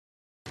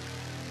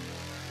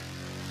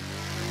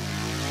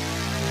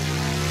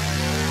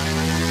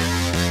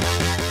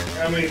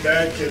How many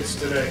bad kids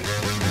today?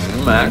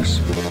 Max,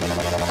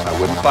 I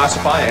wouldn't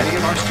classify any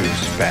of our students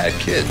as bad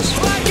kids.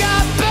 I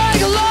got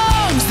big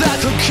lungs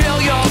that could kill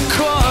your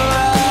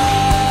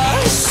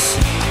chorus.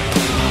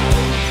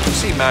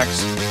 See,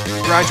 Max,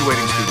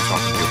 graduating students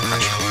often feel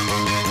pressure,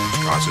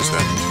 which causes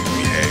them to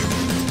behave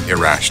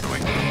irrationally.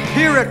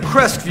 Here at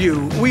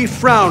Crestview, we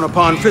frown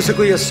upon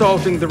physically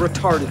assaulting the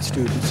retarded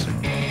students.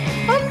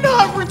 I'm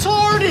not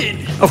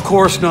retarded! Of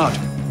course not.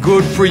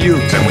 Good for you.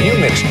 And when you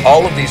mix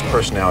all of these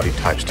personality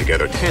types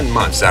together 10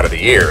 months out of the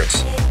year,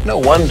 it's no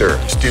wonder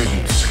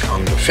students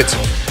come to fits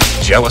of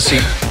jealousy,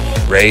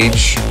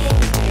 rage,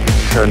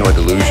 paranoid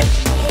delusion.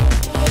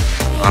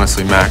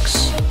 Honestly,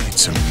 Max,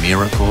 it's a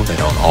miracle they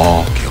don't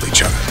all kill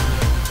each other.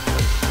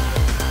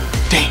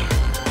 Damn.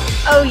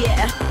 Oh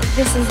yeah,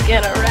 this is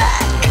gonna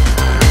rack.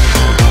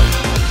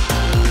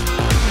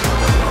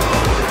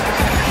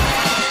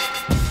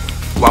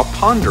 While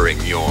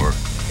pondering your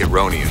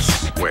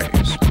erroneous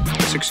ways,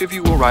 the 6 of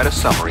you will write a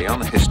summary on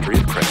the history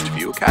of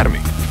Crestview Academy.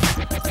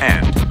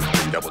 And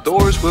the double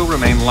doors will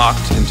remain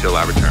locked until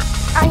I return.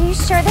 Are you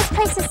sure this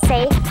place is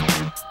safe?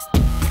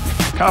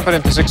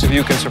 Confident the 6 of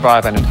you can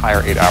survive an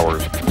entire 8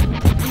 hours.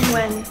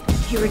 When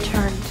he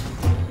returned,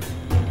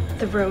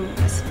 the room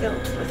was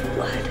filled with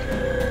blood.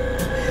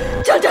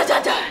 Dun, dun,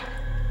 dun, dun.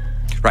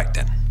 Right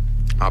then.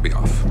 I'll be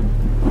off.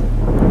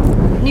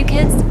 New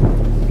kids,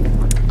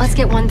 let's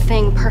get one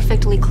thing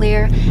perfectly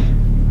clear.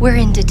 We're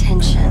in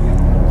detention.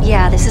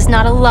 Yeah, this is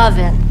not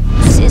 11.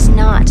 This is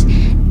not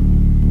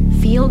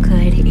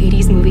feel-good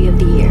 80s movie of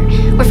the year,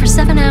 where for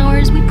 7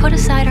 hours we put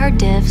aside our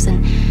diffs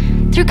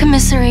and through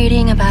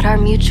commiserating about our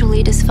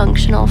mutually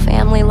dysfunctional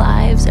family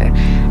lives or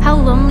how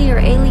lonely or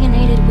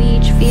alienated we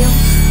each feel,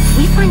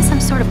 we find some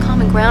sort of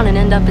common ground and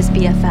end up as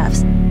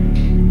BFFs.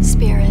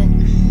 Spirit,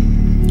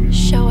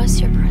 show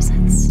us your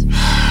presence.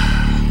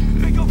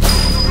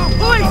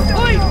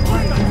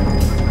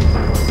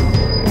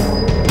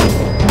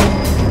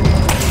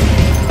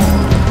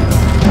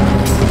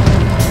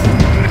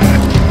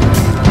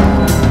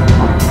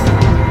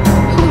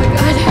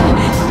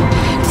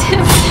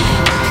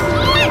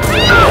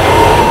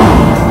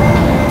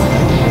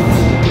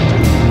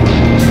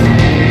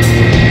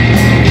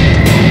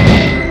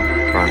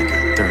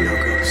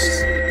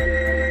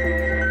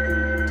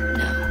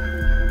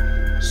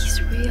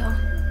 He's real.